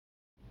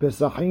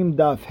Pesachim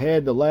Daf He,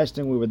 the last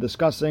thing we were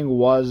discussing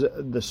was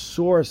the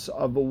source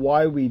of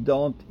why we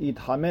don't eat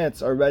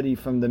Hametz already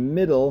from the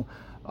middle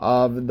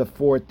of the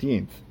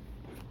 14th.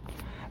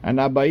 And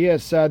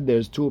Abaye said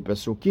there's two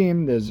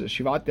Pesukim, there's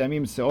Shivat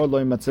Yamim Seor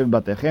Lo Yimatzev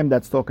Batechem,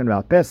 that's talking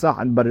about Pesach,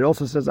 but it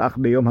also says Ach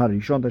Beyom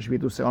HaRishon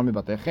Tashvitu Seor Mi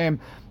Batechem.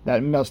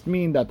 That must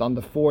mean that on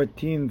the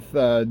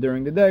 14th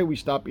during the day we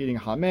stop eating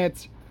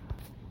Hametz.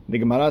 The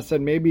Gemara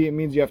said maybe it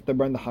means you have to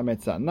burn the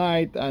Hametz at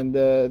night, and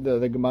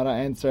the Gemara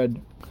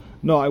answered,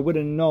 no, I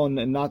wouldn't know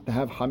not to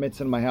have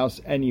Hametz in my house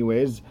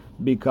anyways,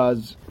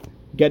 because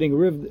getting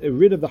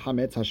rid of the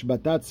Hametz,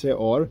 Hashbatat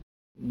Seor,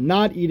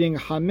 not eating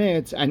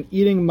Hametz and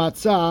eating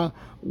Matzah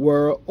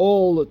were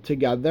all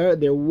together.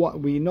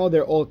 We know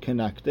they're all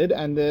connected,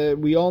 and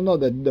we all know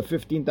that the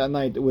 15th at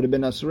night would have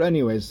been Asur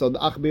anyways. So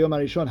the Ach B'Yom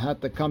HaRishon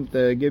had to come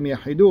to give me a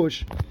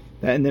Hidush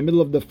that in the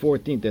middle of the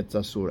 14th it's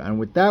Asur. And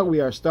with that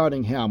we are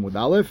starting here Amud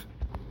Aleph.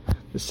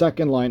 The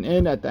second line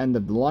in at the end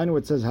of the line where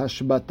it says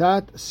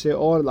Hashbatat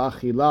Seor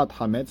L'Achilat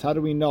Hametz. How do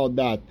we know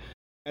that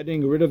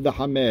getting rid of the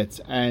Hametz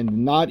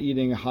and not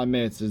eating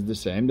Hametz is the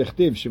same?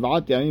 Dechtiv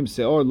Shivat Yamim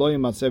Seor Lo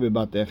Yimatzeh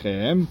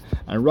B'Batechem.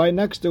 And right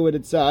next to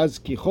it says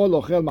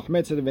Kichol Ochel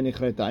Mahmetzet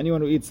V'Nichreta.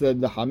 Anyone who eats the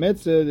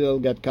Hametz, they'll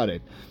get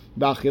karet.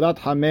 B'Achilat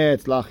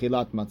Hametz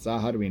L'Achilat Matzah.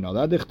 How do we know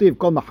that? Dechtiv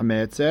Kol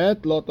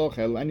Mahmetzet Lo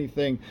Tochel.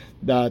 Anything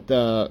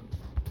that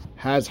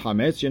has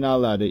Hametz, you're not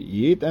allowed to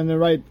eat. And then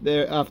right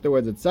there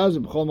afterwards it says,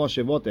 and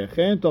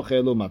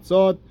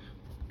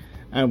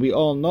we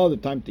all know the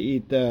time to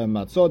eat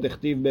matzot.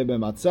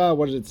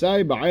 What does it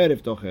say?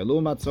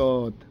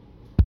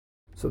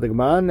 So the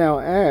Gemara now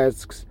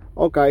asks,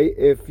 okay,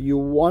 if you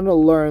want to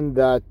learn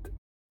that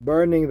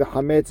burning the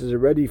Hametz is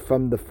already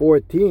from the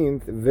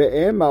 14th,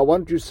 why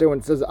don't you say when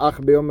it says Ach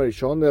B'Yom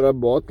HaRishon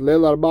Lerabot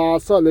Leil Arba'a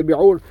Asar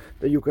Lebi'ur,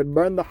 that you could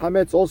burn the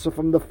Hametz also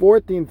from the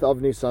 14th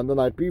of Nisan, the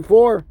night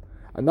before,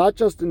 and not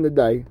just in the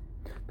day.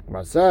 The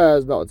Gemara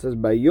says, no, it says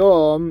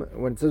Bayom.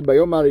 When it says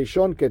Bayom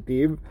HaRishon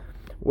Ketiv,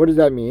 what does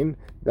that mean?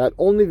 That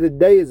only the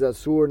day is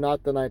Asur,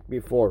 not the night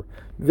before.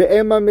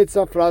 Ve'ema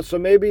mitzafra, so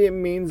maybe it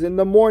means in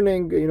the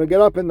morning,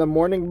 get up in the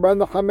morning, burn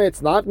the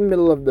Hametz, not in the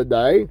middle of the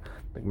day.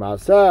 The Gemara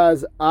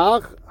says,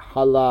 Ach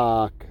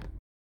halak.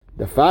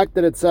 The fact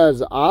that it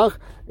says Ach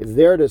is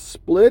there to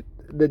split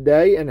the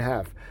day in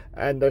half.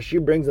 And she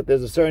brings that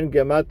there's a certain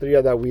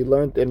gematria that we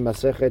learned in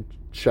Masechet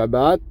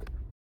Shabbat,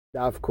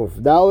 Daf Kuf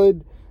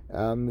Dalid,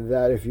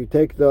 that if you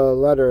take the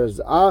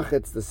letters Ach,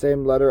 it's the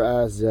same letter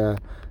as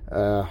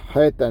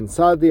Het and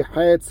Sadi.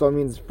 Het, so it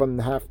means from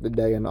half the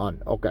day and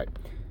on. Okay.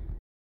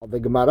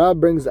 The Gemara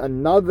brings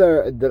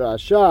another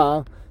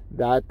drasha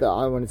that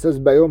when it says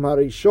Bayom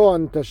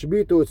HaRishon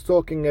Tashbitu, it's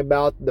talking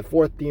about the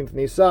 14th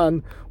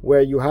Nisan,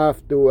 where you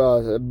have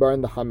to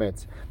burn the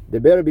Hametz.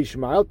 Deber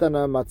Bishmael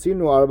Tana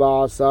Matzinu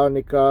Arba Asar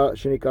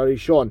Shenikra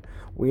Rishon.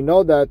 We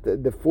know that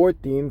the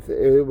 14th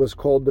it was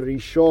called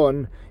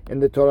Rishon in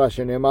the Torah.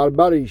 Shenemar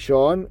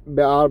Barishon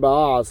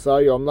Be'arba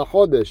Asar Yom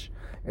LaChodesh.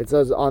 It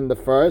says on the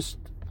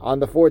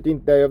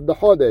 14th day of the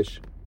Chodesh.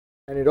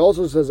 And it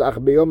also says Ach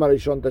B'Yom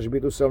HaRishon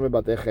Tashbitu Seor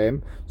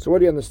Batechem. So what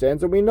do you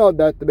understand? So we know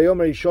that the B'Yom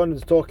HaRishon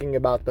is talking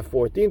about the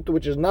 14th,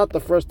 which is not the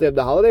first day of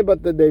the holiday,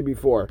 but the day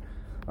before.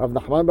 Rav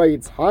Nachman bar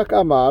Yitzchak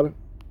Amar,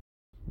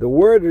 the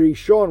word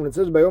Rishon, when it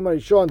says B'Yom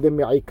HaRishon, the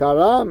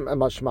Me'ikaram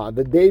Mashma,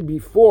 the day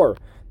before.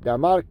 The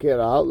Amar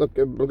Kera, look,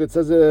 it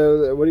says,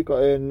 what do you call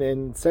it,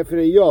 in Sefer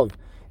Eiyov.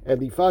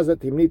 Eliphaz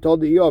Timni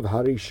told Eiyov,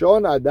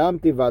 Harishon Adam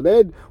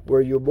Tivaled,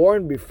 were you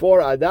born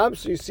before Adam?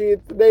 So you see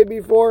it the day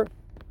before.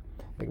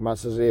 The Gemara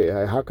says,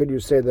 how could you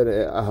say that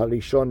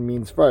Harishon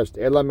means first?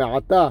 Ela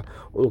me'ata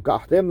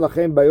ulkachtem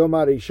lachem bayom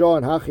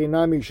harishon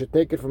hachinami. You should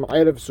take it from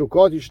Erev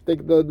Sukkot. You should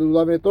take the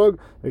lulav etrog.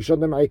 Rishon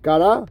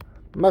me'ikara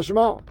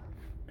mashma.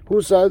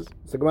 Who says?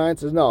 So the Gemara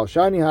says no.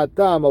 Shani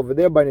hatam over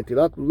there by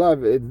netilat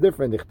lulav. It's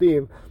different.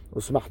 Ichtiv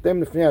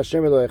usmachtem lefnei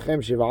Hashem Elohechem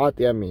shivat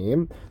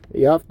yamim.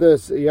 You have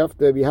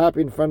to be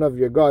happy in front of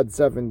your God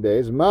 7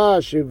 days. Ma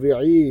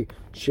shevi'i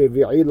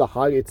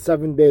lahag. It's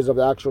 7 days of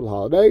the actual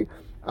holiday.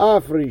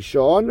 Af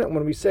Rishon,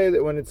 when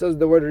it says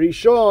the word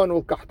Rishon,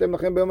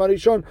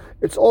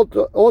 it's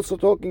also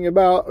talking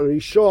about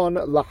Rishon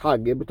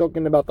Lahag. We're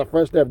talking about the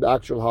first day of the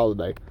actual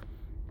holiday.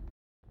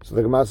 So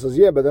the Gemara says,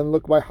 yeah, but then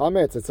look by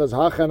Hametz. It says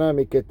Hachana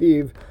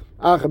Miketiv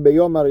Ach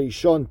Beyom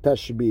HaRishon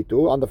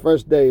Tashbitu, on the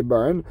first day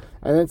burn,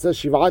 and then it says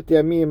Shivat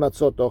Yamim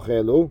Matzot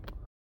Ochelu,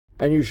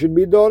 and you should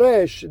be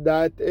Doresh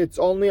that it's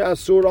only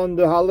Asur on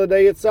the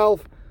holiday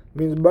itself. It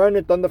means burn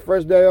it on the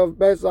first day of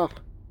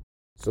Pesach.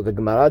 So the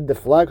Gemara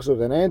deflects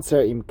with an answer,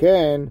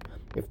 Imken,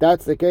 if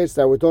that's the case,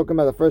 that we're talking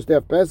about the first day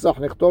of Pesach,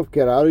 Nechtov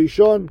Kera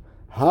Rishon,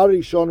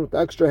 HaRishon with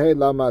extra Hey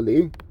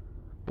Lamali.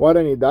 What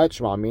any that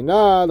Shma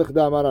Mina,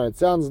 L'chdamaran. It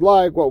sounds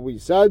like what we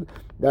said,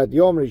 that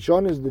Yom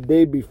Rishon is the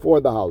day before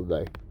the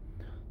holiday.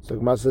 So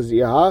Gemara says,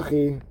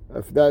 Yahachi,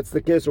 if that's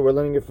the case, so we're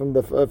learning it from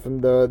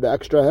the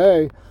extra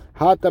Hey,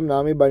 Hatam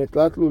Nami by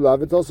Nitlat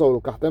Lulav, it's also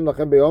L'kachtem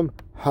Lachem Beyom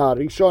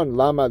HaRishon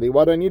Lamali.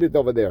 What do I need it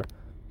over there?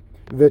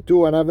 The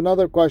two, and I have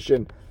another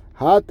question.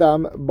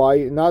 Hatam, by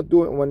not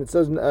doing, when it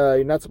says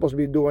you're not supposed to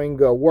be doing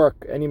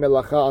work, any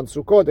melacha on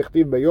Sukkot,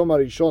 ichtiv b'yom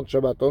harishon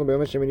Shabbaton,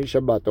 b'yom hashemini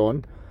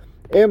Shabbaton.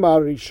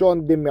 Emar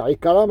rishon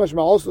d'me'ikara mashma,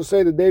 also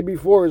say the day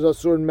before is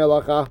asur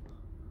melacha.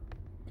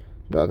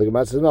 No, the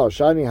Gemara says no.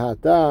 Shani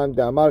hatam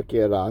de'amar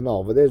ki'era.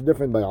 No, but there's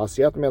different by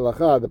asiyat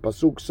melacha. The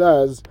pasuk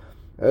says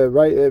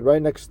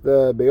right next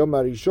b'yom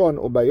harishon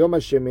u'b'yom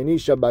hashemini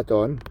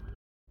Shabbaton.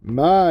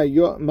 Ma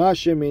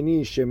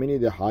shemini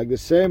dehag. The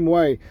same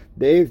way,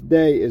 the 8th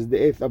day is the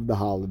 8th of the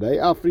holiday.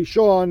 Af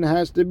Rishon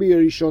has to be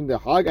Rishon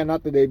dehag and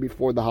not the day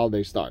before the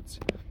holiday starts.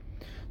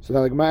 So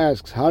now the Gemara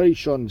asks,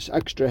 Harishon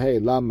extra hay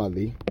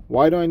lamali.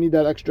 Why do I need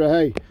that extra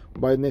hay?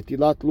 By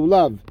netilat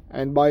lulav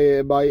and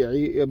by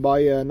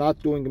not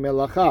doing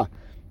melacha.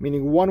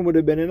 Meaning one would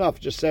have been enough.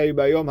 Just say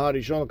Bayom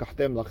Harishon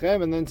kachtem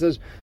lachem, and then it says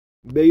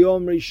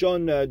Bayom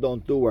Rishon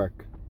don't do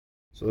work.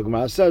 So the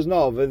Gemara says,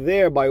 no, over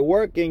there, by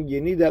working,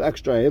 you need that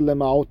extra. It's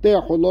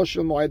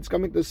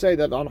coming to say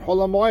that on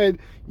Chol HaMoed,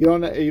 you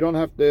don't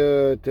have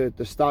to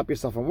stop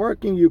yourself from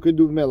working, you could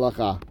do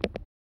melacha.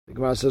 The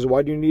Gemara says,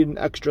 why do you need an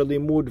extra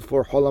limud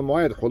for Chol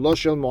HaMoed?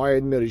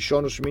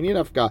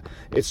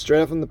 It's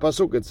straight from the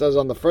Pasuk. It says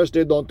on the first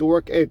day don't do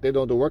work, 8th day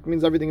don't do work,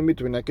 means everything in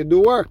between I can do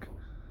work.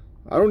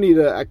 I don't need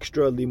an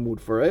extra limud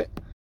for it.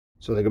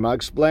 So the Gemara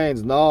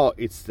explains, no,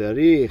 it's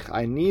tarich.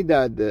 I need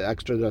that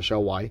extra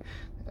drasha. Why?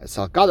 I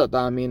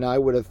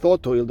would have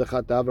thought with that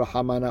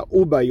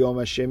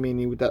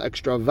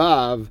extra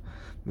vav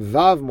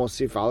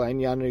mosif al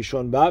inyan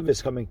rishon. Vav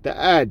is coming to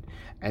add,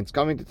 and it's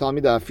coming to tell me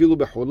that afilu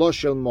bechulo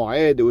shel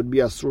moed it would be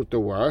asur to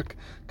work.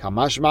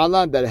 Kamash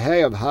ma'alan that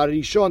hay of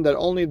harishon that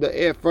only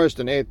the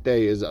first and 8th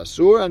day is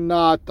asur and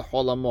not the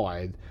chol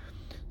moed.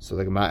 So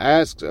the Gemara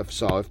asks,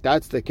 if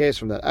that's the case,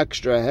 from that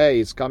extra hay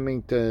is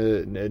coming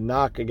to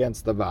knock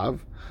against the vav.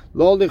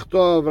 Lo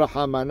lichtov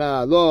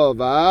rahamana, lo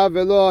vav,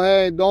 lo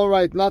hey. Don't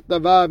write not the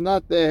vav,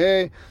 not the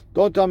hey.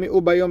 Don't tell me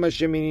ubayom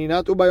hashemini,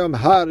 not ubayom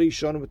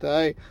harishon with the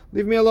hey.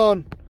 Leave me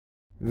alone.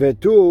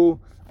 Vetu,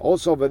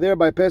 also over there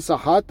by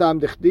Pesach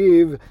hatam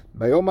dichtiv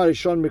bayom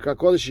harishon mikra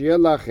kodesh yeh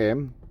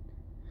lachem.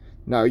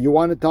 Now you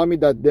want to tell me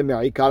that the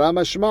me'ikara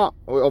mashma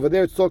over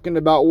there it's talking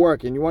about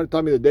work, and you want to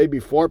tell me the day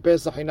before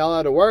Pesach you're not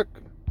allowed to work?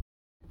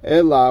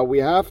 Ella, we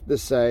have to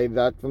say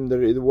that from the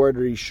word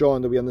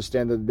Rishon that we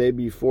understand that the day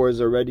before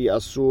is already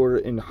Asur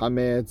in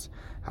Hametz.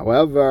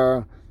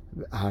 However,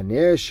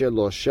 Haneh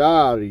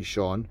Shelosha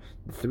Rishon,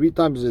 3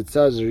 times it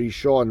says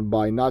Rishon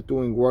by not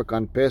doing work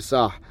on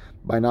Pesach,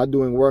 by not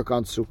doing work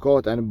on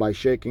Sukkot, and by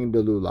shaking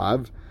the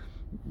Lulav.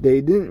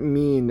 They didn't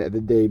mean the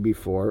day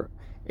before.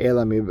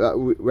 Ella,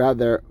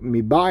 rather,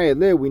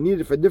 Mibayele, we need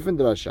it for different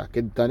drasha.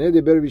 Kedtaneh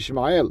de Ber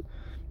Bishmael.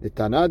 The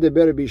Tana de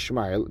Ber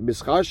Bishmael,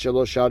 Bischar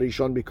Shelosha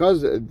Rishon,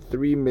 because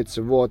 3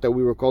 mitzvot that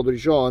we were called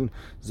Rishon,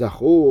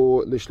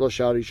 Zachu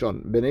Lishlosha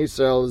Rishon. Bnei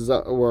Israel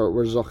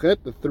were Zochet,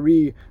 the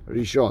 3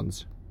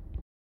 Rishons.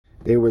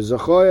 They were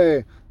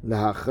Zochoe,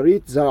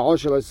 Lahachrit Zara'o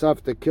Shel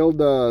Esav, to kill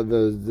the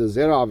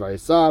Zera of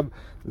Esav,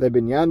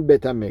 Lebinyan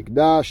Bet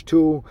HaMikdash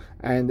 2,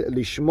 and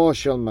Lishmo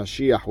Shel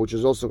Mashiach, which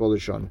is also called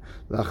Rishon.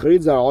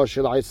 Lahachrit Zara'o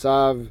Shel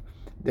Esav,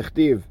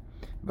 Dichtiv.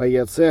 The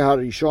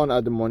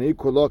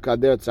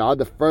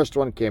first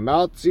one came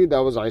out. See, that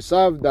was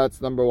Isav. That's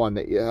number 1.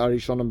 The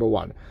Rishon number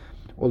 1.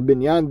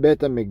 Binyan Bet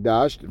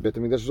HaMikdash. Bet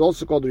HaMikdash is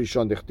also called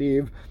Rishon.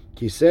 Dichtiv.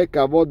 Kiseh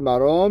Kavod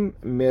Marom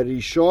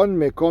Merishon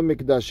Mekom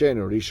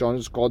Mikdashenu. Rishon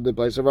is called the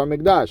place of our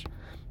Mikdash.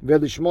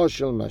 Velishmo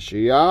Shel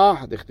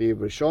Mashiach. Dichtiv.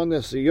 Rishon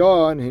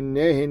Nesiyon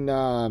Hinne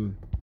Hinam.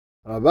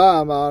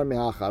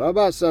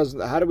 Rabba says,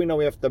 how do we know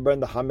we have to burn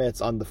the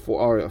hametz on the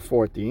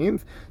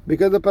 14th?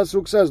 Because the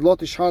pasuk says, Lo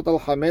tishhat al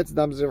hametz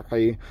dam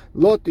zivhi,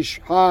 Lo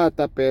tishhat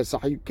al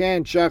pesach. You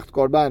can't shecht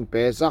korban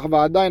pesach,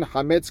 v'adayin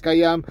hametz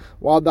kayam,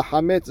 while the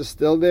hametz is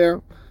still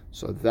there.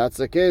 So if that's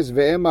the case,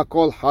 ve'ema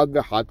kol had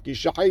v'had ki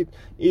shachit.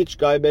 Each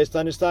guy based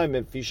on his time.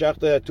 If he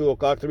shechted at 2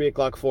 o'clock, 3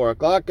 o'clock, 4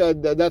 o'clock,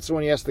 that's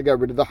when he has to get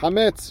rid of the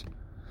hametz.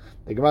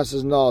 The Gemara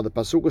says, no, the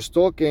pasuk is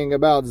talking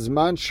about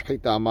Zman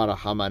Shechita Amar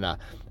Hamana.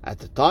 At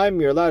the time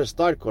you're allowed to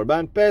start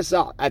Korban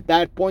Pesach, at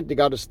that point you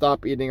got to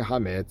stop eating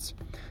Hametz.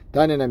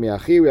 Tanina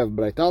Miachi, we have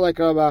Braita like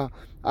Rabba,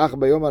 Ach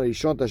Bayom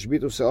HaRishon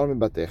Tashbitu Seor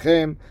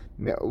Mibatechem.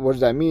 What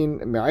does that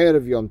mean?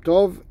 Me'erev Yom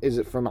Tov? Is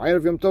it from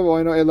Me'erev Yom Tov? Or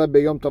Ela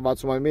Beyom Tov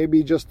Atzmai?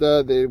 Maybe just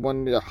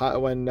when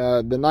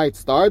the night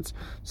starts,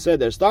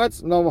 Seder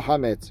starts, no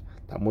Hametz.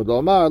 Talmud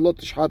Omar, Lo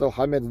Tishhat Al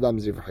Hametz Dam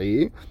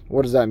Zivchi.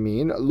 What does that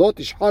mean? Lo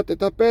Tishhat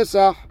Et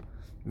Pesach.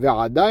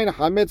 Ve'adayin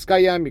hametz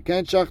kayam. You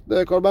can't shech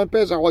the korban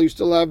pesach while you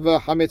still have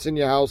hametz in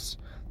your house.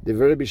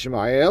 Divrei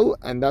Bishmael,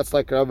 and that's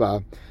like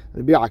Rava.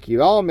 Rabbi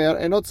Akiva Omer,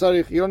 enot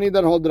tzarich. You don't need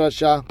that whole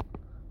drasha.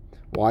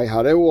 Why?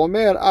 Hareu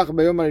Omer, ach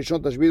beyom harishon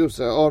tashbidu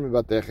seor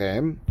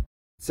mibatechem. It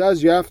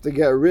says you have to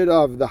get rid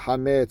of the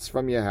hametz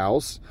from your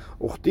house.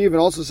 Uchtiv, and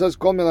also says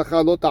kol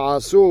melacha lo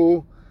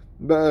ta'asu,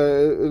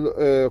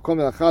 kol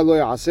melacha lo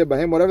ya'aseh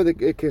bahem. Whatever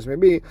the case may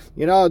be,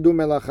 you're not allowed to do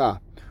melacha.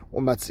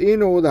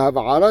 Umatzinu, the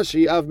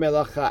havarashi av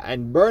melacha,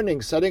 and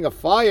burning, setting a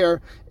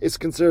fire is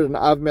considered an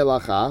av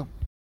melacha.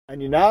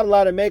 And you're not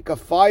allowed to make a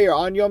fire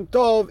on Yom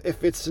Tov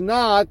if it's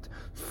not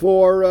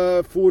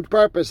for food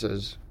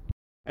purposes.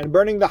 And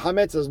burning the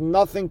hametz has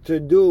nothing to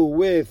do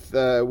with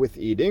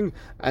eating,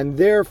 and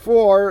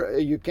therefore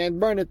you can't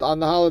burn it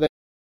on the holiday.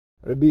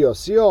 Rabbi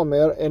Yossi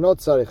Omer,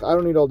 enot tzarich. I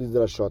don't need all these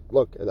drashot.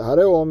 Look,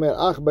 Hareu Omer,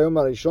 ach bayom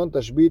harishon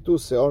tashbitu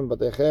seor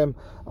batechem.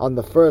 On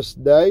the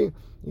first day,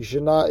 you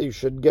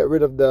should get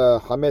rid of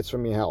the hametz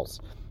from your house.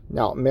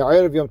 Now,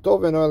 me'erev Yom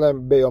Tov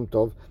enolam beyom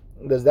Tov.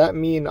 Does that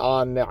mean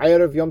on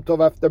erev Yom Tov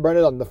I have to burn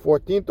it on the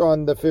 14th or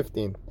on the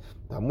 15th?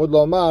 Talmud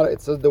Lomar,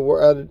 it says the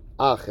word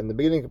ach. In the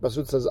beginning, the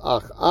pasuk says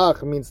ach.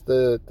 Ach means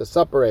to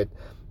separate.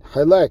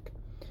 Halek.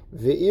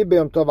 Ve'i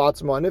beyom Tov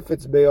atzmo. And if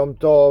it's beyom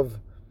Tov,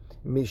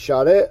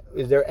 Mishare,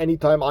 is there any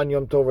time on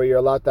Yom Tov where you're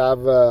allowed to have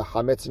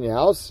hametz in your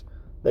house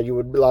that you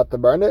would be allowed to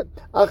burn it?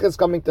 Ach is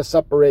coming to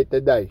separate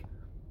the day.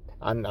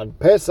 On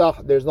Pesach,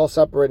 there's no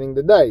separating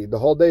the day. The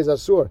whole day is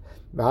asur.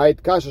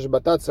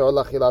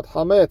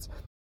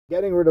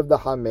 Getting rid of the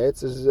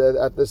hametz is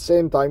at the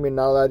same time you're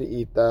not allowed to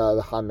eat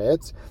the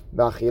hametz.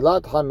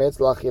 B'achilat hametz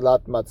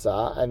l'achilat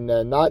matzah, and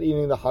not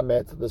eating the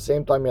hametz at the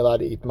same time you're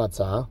allowed to eat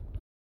matzah.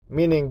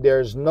 Meaning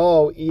there's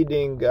no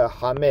eating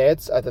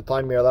hametz at the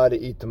time you're allowed to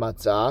eat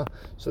matzah.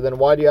 So then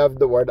why do you have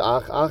the word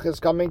ach? Ach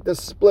is coming to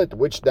split.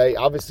 Which day?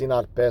 Obviously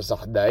not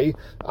Pesach day.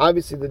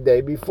 Obviously the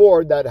day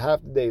before that,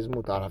 half the day is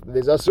mutar, half the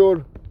day is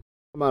asur.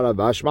 We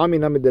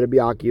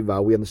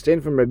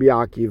understand from Rabbi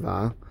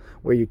Akiva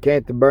where you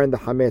can't burn the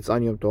hametz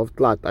on Yom Tov.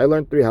 Tlat. I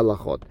learned 3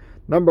 halachot.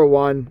 Number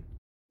 1,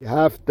 you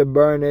have to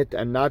burn it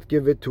and not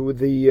give it to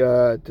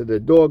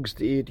the dogs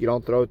to eat. You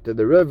don't throw it to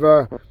the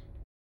river.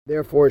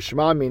 Therefore,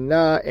 shma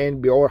mina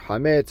and bior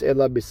hametz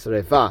ela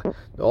bisrefa.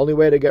 The only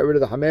way to get rid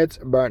of the hametz,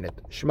 burn it.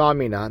 Shma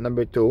mina.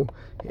 Number 2,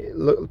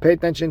 pay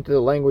attention to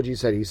the language he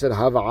said. He said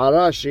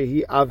hav'ara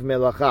shehi av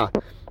melacha.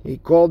 He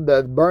called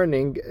the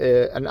burning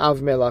an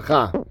av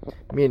melacha,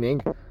 meaning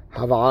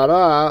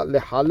hav'ara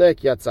lehalek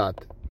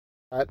yatzat.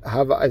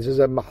 This is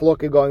a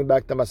mahloke going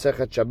back to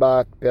Masechet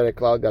Shabbat, Perek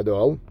Klal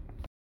Gadol.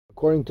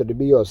 According to the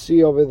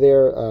BOC over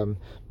there,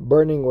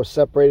 burning was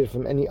separated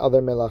from any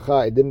other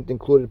melacha. It didn't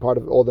include part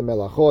of all the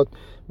melachot.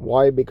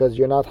 Why? Because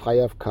you're not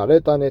chayav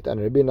karet on it.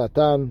 And Rabbi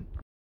Natan,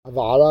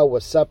 Hav'ara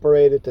was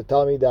separated to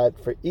tell me that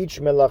for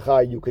each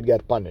melacha you could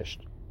get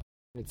punished.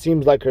 It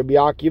seems like Rabbi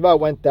Akiva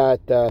went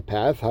that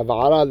path.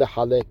 Hav'ara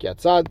lehalek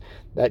yatzad.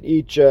 That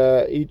each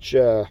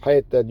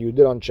hayat that you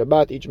did on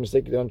Shabbat, each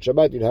mistake you did on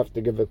Shabbat, you'd have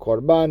to give a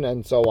korban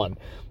and so on.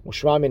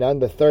 Ushmaminan,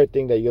 the third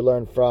thing that you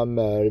learn from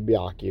Rabbi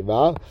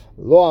Akiva,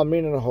 lo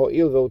amrinan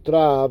ho'il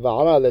ve'utra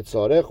hav'ara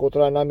letzorech,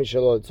 utra nami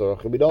shelo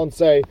letzorech. We don't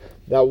say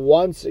that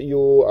once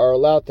you are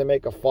allowed to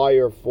make a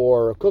fire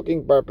for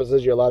cooking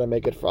purposes, you're allowed to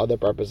make it for other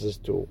purposes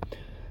too.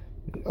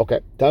 Okay,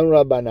 Tan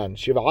Rabbanan,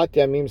 Shivat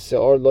Yamim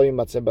Seor Lo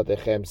Yimatzeh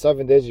Batechem.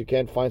 7 days you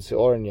can't find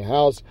Seor in your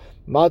house.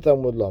 Mata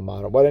Mud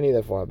Lomar. What do I need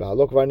that for?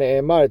 Look,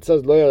 Varne'emar, it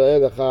says Lo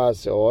Yereh Lecha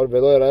Seor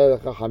Ve'lo Yereh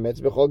Lecha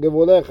Hametz B'chol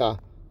Gevulecha.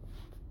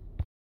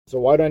 So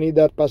why do I need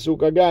that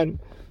pasuk again?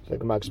 So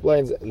Gemara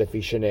explains,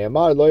 Lefi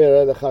Shene'emar Lo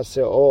Yereh Lecha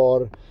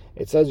Seor.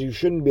 It says you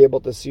shouldn't be able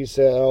to see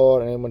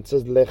Seor, and when it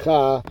says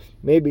Lecha,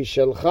 maybe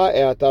Shelcha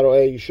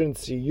E'ataroeh, you shouldn't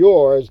see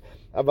yours.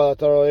 And I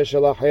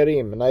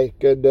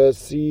could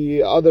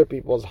see other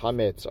people's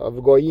hametz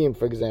of goyim,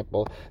 for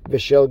example,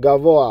 v'shel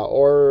gavoa,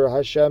 or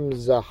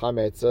Hashem's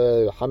hametz,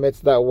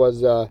 hametz that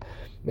was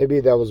maybe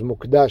that was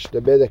mukdash,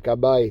 the bedek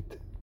abayit.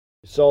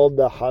 You sold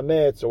the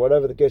hametz or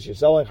whatever the case. You're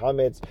selling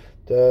hametz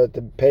to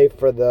pay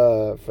for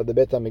the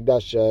bet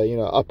hamikdash,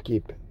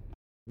 upkeep.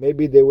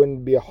 Maybe they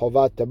wouldn't be a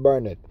chovat to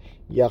burn it.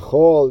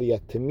 Yachol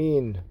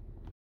yatmin.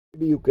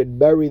 Maybe you could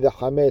bury the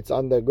hametz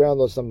underground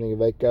or something,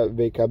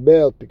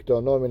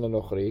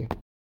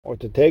 or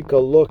to take a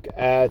look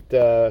at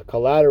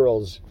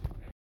collaterals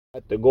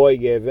that the goy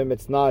gave him.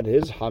 It's not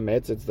his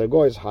hametz, it's the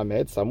goy's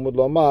hametz.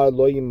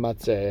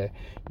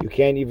 You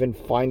can't even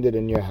find it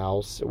in your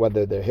house,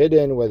 whether they're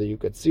hidden, whether you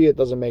could see it,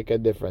 doesn't make a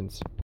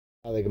difference.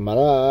 The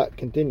Gemara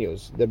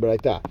continues, the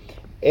Braita.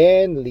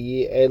 En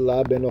li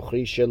ela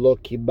benochri shelo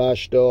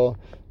kibashto.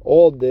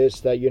 All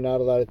this that you're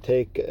not allowed to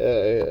take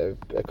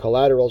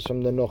collaterals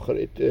from the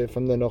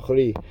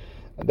nochri,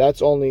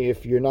 that's only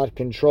if you're not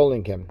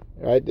controlling him,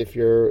 right? If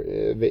you're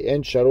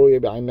he's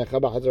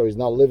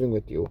not living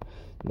with you.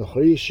 If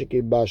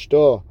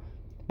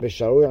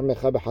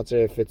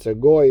it's a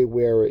goy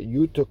where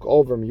you took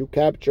over him, you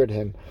captured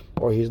him,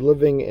 or he's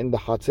living in the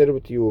hatzir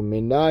with you,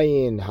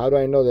 minayin, how do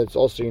I know that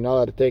also you're not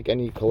allowed to take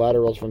any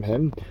collaterals from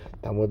him?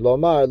 Talmud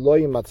lomar lo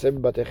yimatzeh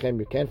b'batechem.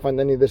 You can't find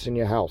any of this in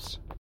your house.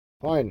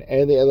 Fine. I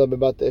only know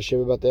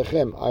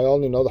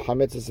the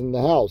hametz is in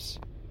the house.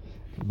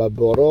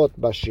 Baborot,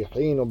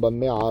 bashichin, or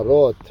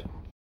bame'arot.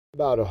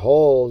 About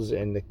holes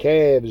in the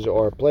caves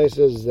or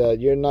places that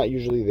you're not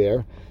usually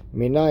there.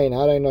 Minayin,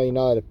 how do I know you're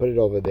not allowed to put it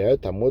over there?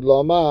 Tamud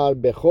lomar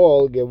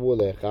bechol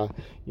gevulecha.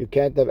 You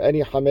can't have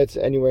any hametz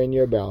anywhere in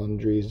your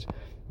boundaries.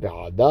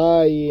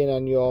 Ve'adayin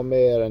an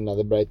yomer.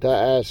 Another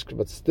Braita asks,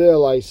 but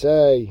still I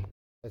say,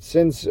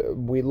 since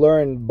we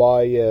learned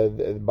by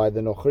the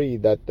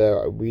Nochri that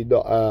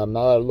I'm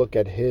not allowed to look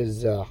at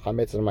his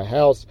hametz in my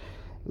house,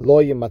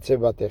 Lo yimatzeh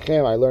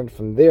b'batechem. I learned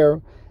from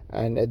there,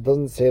 and it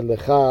doesn't say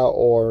lecha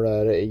or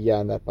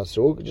re'iyah in that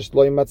pasuk. Just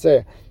lo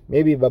yimatzeh.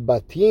 Maybe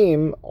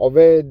babatim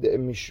over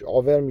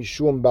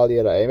mishum bal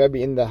yira'eh.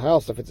 Maybe in the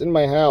house. If it's in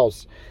my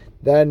house,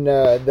 then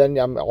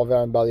I'm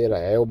over bal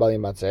yira'eh, or bal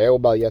yimatzeh, or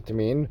bal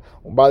yatmin,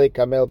 or bal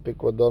yikamel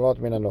pikodonot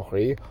min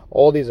hanochri.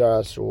 All these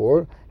are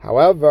asur.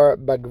 However,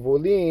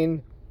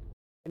 bagvulin,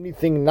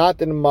 anything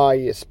not in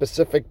my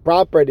specific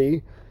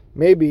property,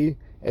 maybe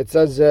it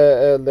says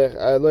maybe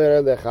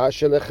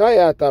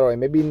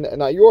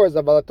not yours,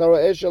 you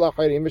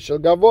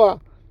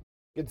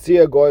could see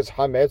a goy's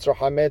hametz or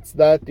hametz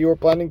that you were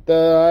planning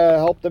to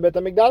help the Bet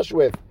HaMikdash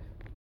with.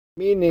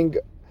 Meaning,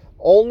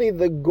 only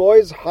the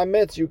goy's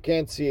hametz you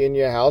can't see in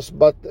your house,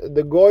 but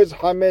the goy's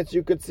hametz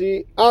you could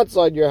see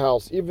outside your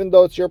house, even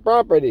though it's your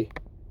property.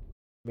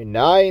 How do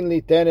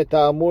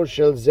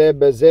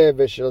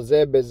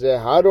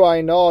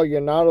I know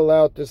you're not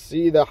allowed to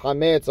see the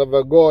hametz of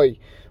a goy,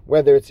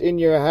 whether it's in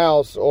your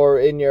house or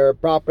in your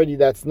property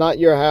that's not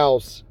your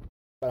house?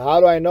 But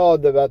how do I know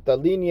about the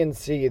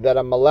leniency that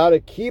I'm allowed to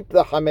keep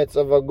the hametz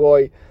of a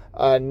goy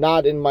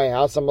not in my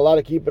house? I'm allowed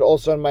to keep it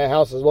also in my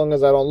house as long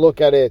as I don't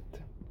look at it.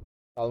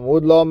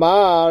 Talmud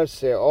lomar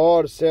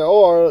seor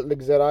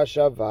l'gzera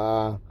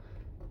shava.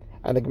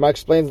 And the Gemara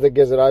explains the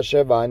Gezerah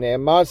Sheva.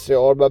 Ne'emar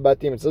seor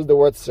babatim. It says the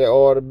word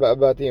seor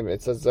babatim.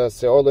 It says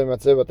seor lo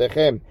yimatzeh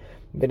b'batechem.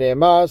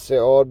 Ne'emar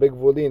seor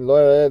b'gvulin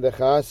lo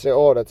lecha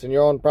seor. That's in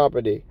your own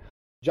property,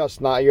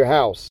 just not your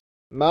house.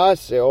 Ma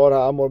seor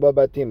ha'amur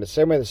babatim. The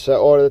same way the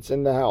seor that's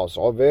in the house.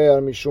 Over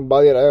mishum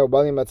bal yira'eh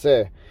bal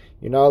yimatzeh.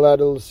 You're not allowed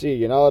to see.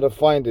 You're not allowed to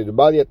find it.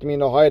 Bal yatmin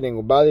no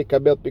hiding. Bal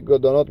yikabel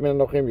pikodonot min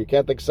hanochrim. You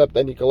can't accept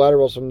any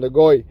collaterals from the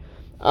goy.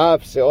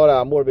 Af seor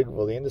ha'amur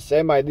b'gvulin. The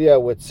same idea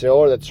with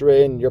seor that's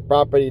in your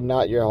property,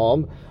 not your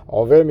home.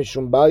 Over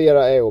mishum bal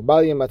yira'eh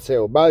bal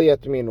yimatzeh bal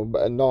yatmin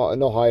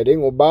no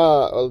hiding.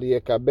 Bal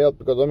yikabel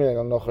pikodonot min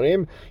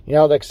hanochrim. You're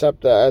not allowed to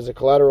accept as a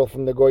collateral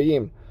from the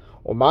goyim.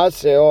 Uma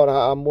seor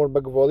ha'amur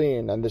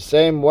b'gvulin. And the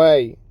same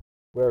way,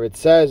 where it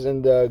says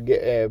in the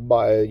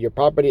your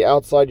property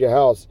outside your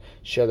house,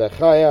 you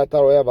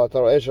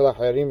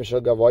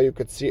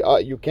could see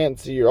you can't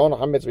see your own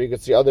hametz, but you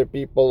could see other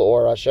people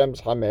or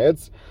Hashem's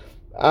hametz.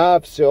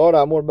 Af seor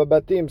amur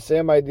babatim,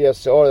 same idea.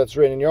 Seor that's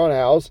written in your own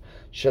house,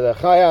 you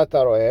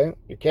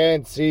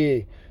can't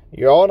see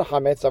your own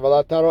hametz.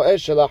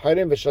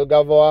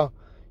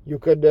 You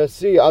could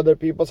see other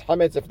people's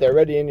hametz if they're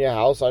already in your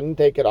house. I didn't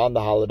take it on the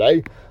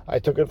holiday. I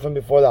took it from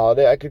before the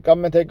holiday. I could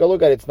come and take a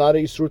look at it. It's not a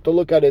isur to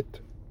look at it.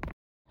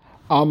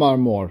 Amar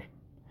Mor.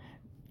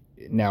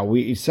 Now,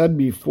 we said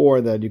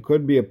before that you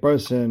could be a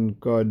person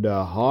could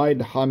hide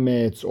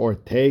hametz or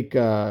take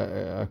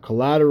a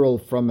collateral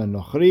from a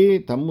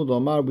nochri. Talmud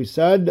Omar, we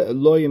said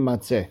lo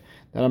yimatzeh,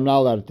 that I'm not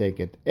allowed to take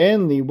it.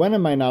 Only when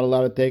am I not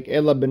allowed to take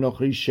ela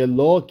benochri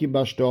shelo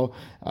kibashto,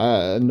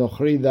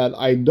 nochri that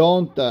I'm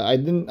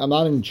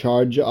not in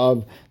charge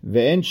of,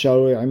 ve'en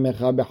sharui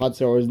imecha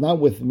bechatzer, or is not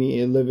with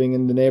me living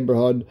in the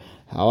neighborhood.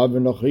 However,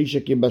 nochri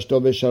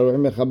shekibashto ve'sharui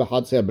imecha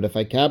bechatzer, but if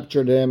I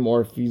captured him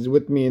or if he's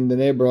with me in the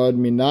neighborhood,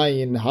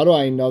 minayin, how do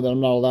I know that I'm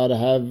not allowed to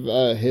have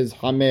his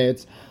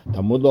hametz?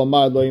 Talmud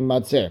Omar lo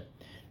yimatzeh.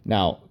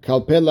 Now,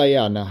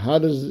 kalpelaya. Now, how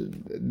does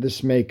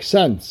this make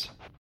sense?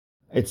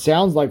 It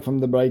sounds like from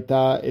the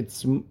Braita,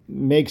 it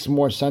makes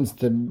more sense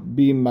to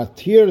be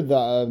matir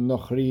the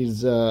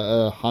nochri's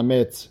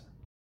hametz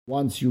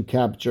once you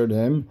captured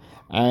him,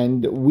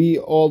 and we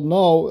all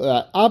know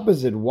that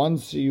opposite.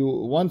 Once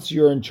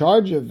you're in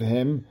charge of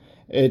him,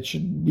 it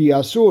should be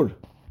asur.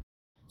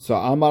 So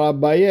Amar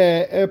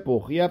Abaye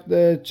epuch. You have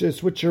to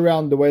switch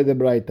around the way the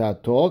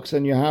Braita talks,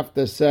 and you have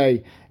to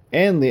say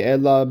en li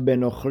ela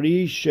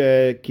benochri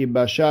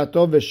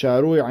shekibashato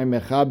v'sharui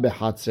imecha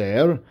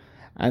bechatzer,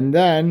 and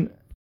then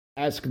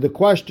ask the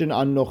question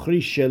on nochri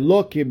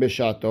shelo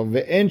kibashato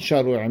ve'en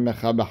sharui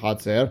imecha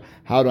bechatzer.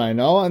 How do I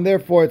know? And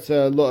therefore it's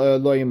lo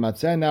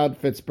yimatzeh. Now it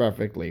fits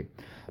perfectly.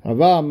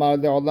 Rava Amar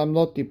le'olam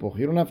lo tipuch.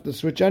 You don't have to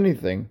switch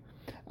anything.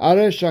 Are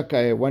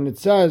shakay, when it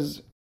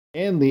says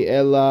en li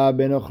ela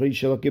benochri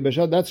shelo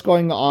kibashato, that's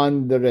going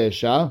on the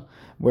resha,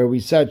 where we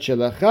said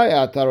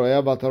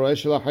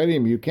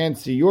you can't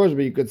see yours,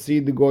 but you could see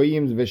the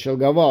goyim's v'shel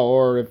gava,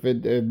 or if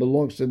it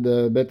belongs to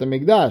the Bet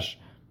HaMikdash.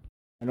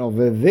 And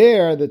over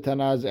there, the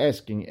Tana is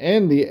asking,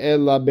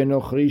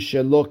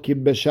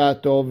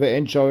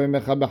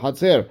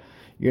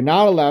 you're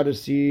not allowed to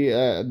see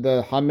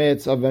the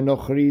hametz of a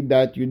nochri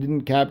that you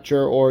didn't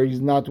capture, or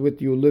he's not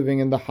with you living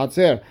in the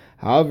hatzer.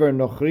 However,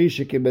 nochri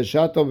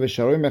shekibeshato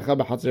v'sharui mecha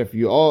b'hatzer,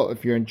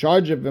 if you're in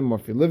charge of him,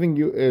 or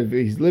if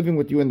he's living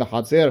with you in the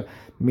hatzer,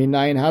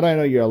 minayin, how do I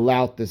know you're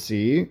allowed to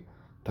see?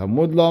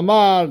 Talmud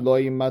lomar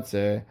lo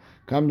yimatzeh.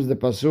 Comes the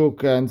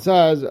pasuk and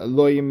says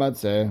lo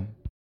yimatzeh.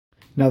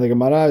 Now the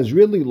Gemara is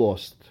really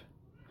lost.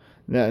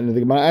 Now the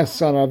Gemara asks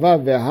on Rava,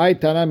 "V'hai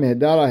tana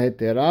mehdara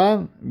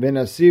hetera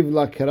v'nasiv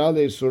la kera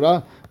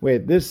le'isura."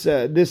 Wait, this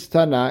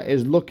Tana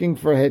is looking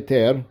for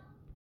heter,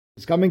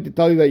 It's coming to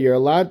tell you that you're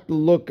allowed to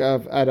look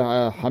at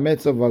a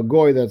hametz of a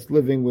goy that's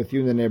living with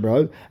you in the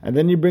neighborhood, and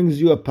then he brings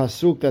you a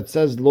pasuk that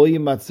says lo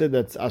yimatzeh,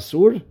 that's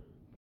asur.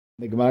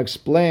 The Gemara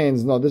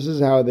explains, no, this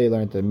is how they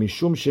learned it.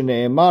 Mishum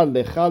shene'emar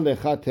lecha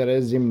lecha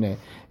terez zimne.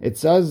 It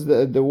says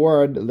the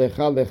word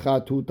lecha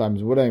lecha 2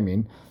 times. What do I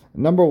mean?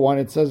 Number 1,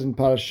 it says in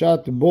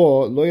Parashat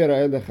Bo, lo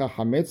yira'eh lecha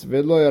hametz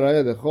ve'lo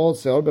yira'eh lechol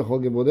seor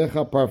bechol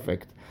givodecha,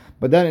 perfect.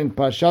 But then in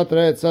Parashat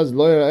Re, it says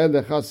lo yira'eh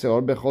lecha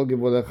seor bechol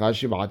givodecha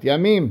shivat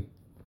yamim.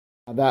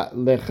 That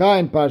lecha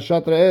in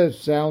Parashat Re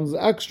sounds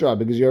extra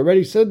because you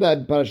already said that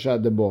in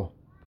Parashat Bo.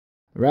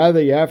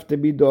 Rather, you have to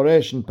be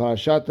doresh in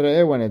Parashat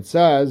Re when it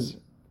says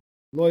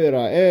lo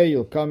yira'eh,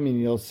 you'll come and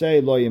you'll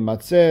say lo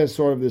yimatzeh,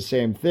 sort of the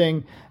same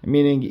thing,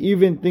 meaning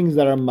even things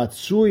that are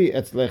matsui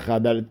etzlecha,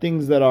 that are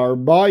things that are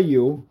by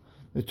you,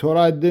 the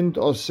Torah didn't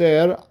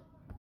oser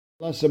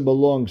unless it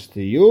belongs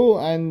to you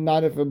and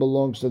not if it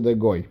belongs to the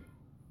goy.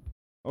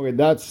 Okay,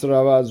 that's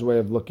Rava's way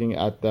of looking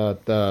at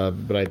that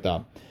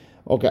Braita.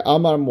 Okay,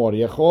 Amar Mor,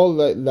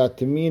 Yechol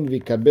latmin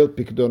vikabel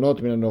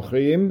pikdonot min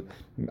anochrim.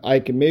 I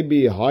can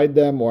maybe hide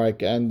them, or I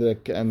can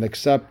and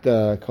accept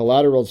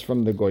collaterals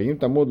from the goyim.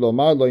 Tamud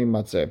lomar lo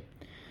yimatzeh.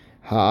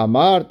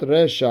 Ha'amart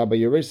resha, but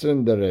you're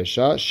in the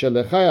resha.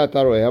 Shelechai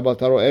ataroeh, but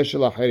ataroeh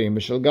shel achirim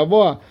b'shel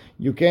gavoa.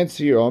 You can't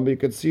see your own, but you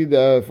could see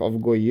the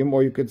of goyim,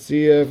 or you could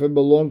see if it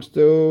belongs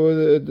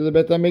to the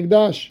Bet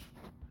HaMikdash.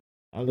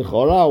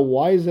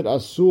 Why is it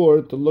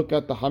asur to look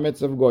at the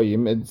hametz of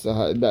goyim? It's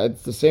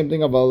the same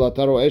thing of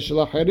al-taroeh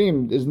shel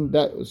achirim. Isn't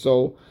that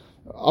so?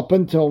 Up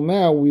until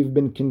now, we've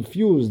been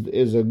confused.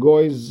 Is a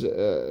goy's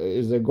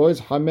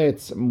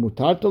hametz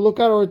mutar to look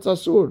at, or it's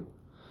asur?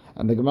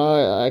 And the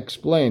Gemara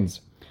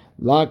explains,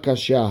 La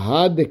kasha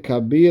had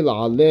kabil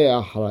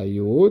ale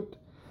achrayut,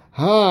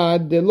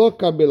 had lo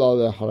kabil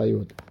ale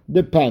achrayut.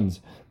 Depends.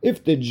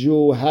 If the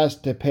Jew has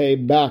to pay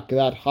back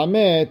that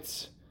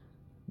hametz,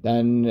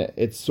 then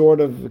it's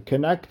sort of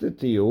connected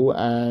to you,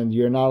 and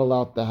you're not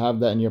allowed to have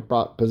that in your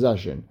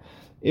possession.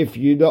 If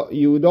you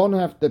don't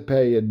have to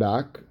pay it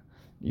back,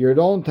 you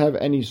don't have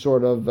any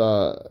sort of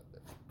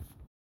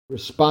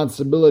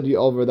responsibility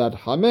over that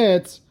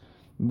hametz,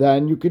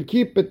 then you could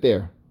keep it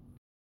there.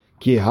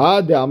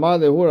 Rabba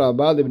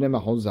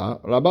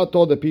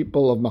told the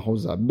people of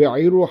Mahuzah,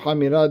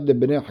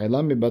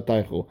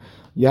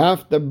 you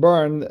have to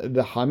burn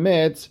the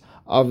hametz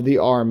of the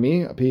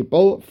army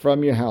people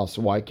from your house.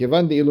 Why?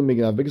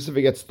 Because if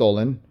it gets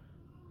stolen,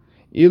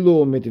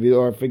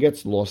 or if it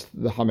gets lost,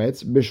 the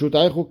hametz,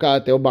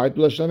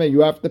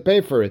 you have to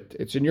pay for it.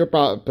 It's in your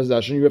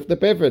possession. You have to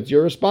pay for it. It's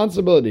your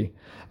responsibility,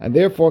 and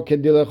therefore,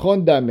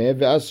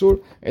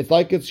 it's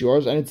like it's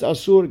yours and it's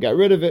asur. Get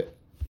rid of it.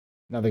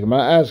 Now the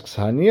Gemara asks,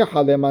 okay,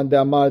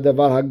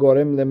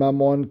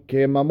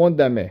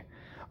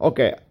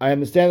 I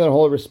understand that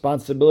whole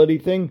responsibility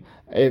thing.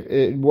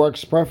 It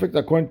works perfect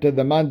according to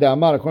the man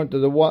de'amar, according to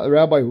the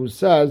rabbi who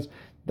says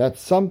that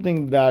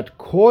something that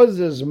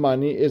causes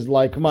money is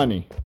like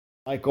money.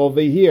 Like over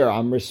here,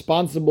 I'm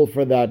responsible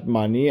for that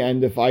money,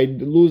 and if I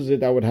lose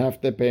it, I would have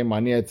to pay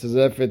money. It's as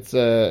if it's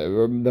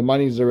the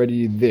money's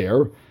already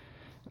there.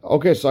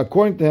 Okay, so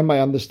according to him, I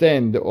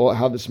understand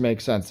how this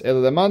makes sense. But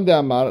according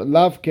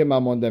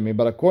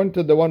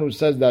to the one who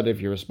says that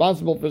if you're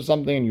responsible for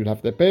something and you'd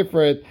have to pay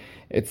for it,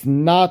 it's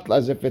not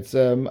as if it's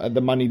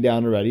the money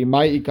down already.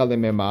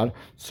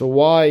 So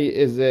why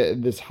is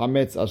this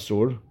hametz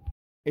asur?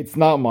 It's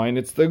not mine,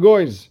 it's the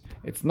goy's.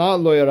 It's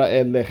not lo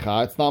yira'eh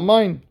lecha, it's not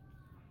mine.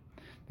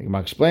 The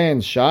Gemara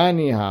explains,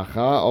 Shani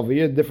hacha, over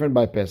here different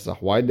by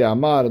Pesach. Why de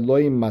amar lo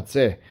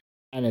yimatzeh?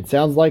 And it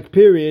sounds like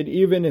period,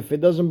 even if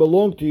it doesn't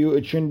belong to you,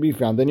 it shouldn't be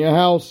found in your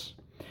house.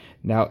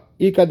 Now,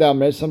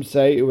 ikadamre, some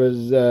say it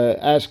was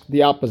asked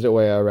the opposite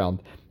way around.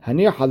 It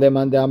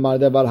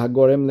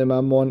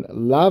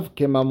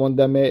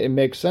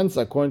makes sense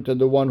according to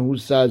the one who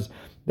says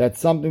that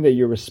something that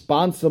you're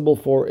responsible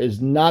for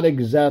is not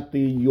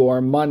exactly your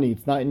money,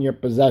 it's not in your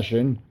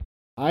possession.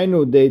 I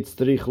know dates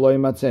trich lo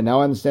yimatzeh.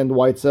 Now I understand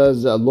why it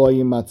says lo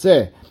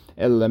yimatzeh.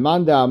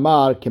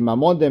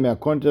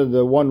 According to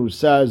the one who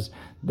says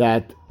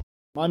that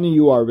money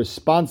you are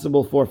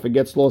responsible for if it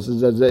gets lost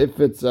is as if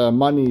it's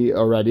money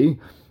already.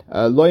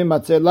 Lo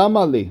yimatzeh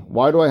lamali.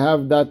 Why do I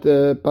have that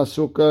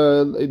pasuk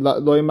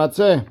lo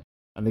yimatzeh?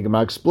 And the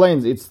Gemara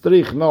explains it's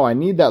trich. No, I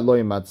need that lo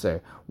yimatzeh.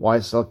 Why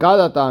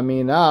salkadat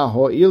amina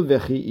ho'il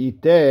v'chi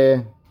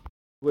iteh?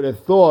 Would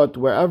have thought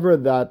wherever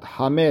that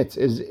hametz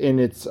is in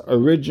its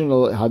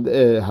original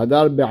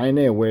hadar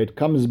be'ineh, where it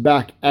comes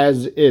back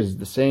as is,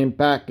 the same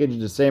package,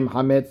 the same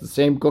hametz, the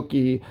same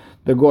cookie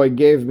the goy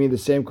gave me, the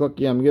same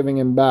cookie I'm giving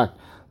him back.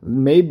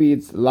 Maybe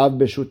it's lav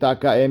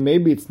b'shutaka,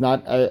 maybe it's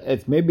not.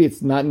 Maybe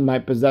it's not in my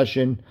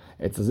possession.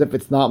 It's as if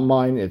it's not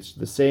mine. It's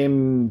the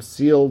same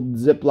sealed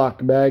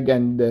Ziploc bag,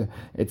 and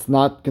it's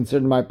not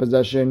considered my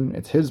possession.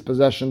 It's his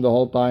possession the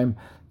whole time.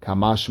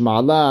 Kamash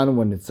ma'alan,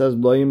 when it says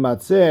lo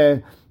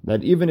yimatzeh,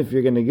 that even if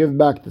you're going to give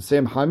back the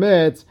same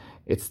hametz,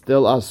 it's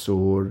still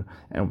asur.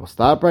 And we'll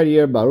stop right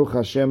here. Baruch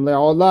Hashem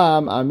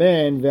le'olam.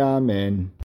 Amen ve'amen.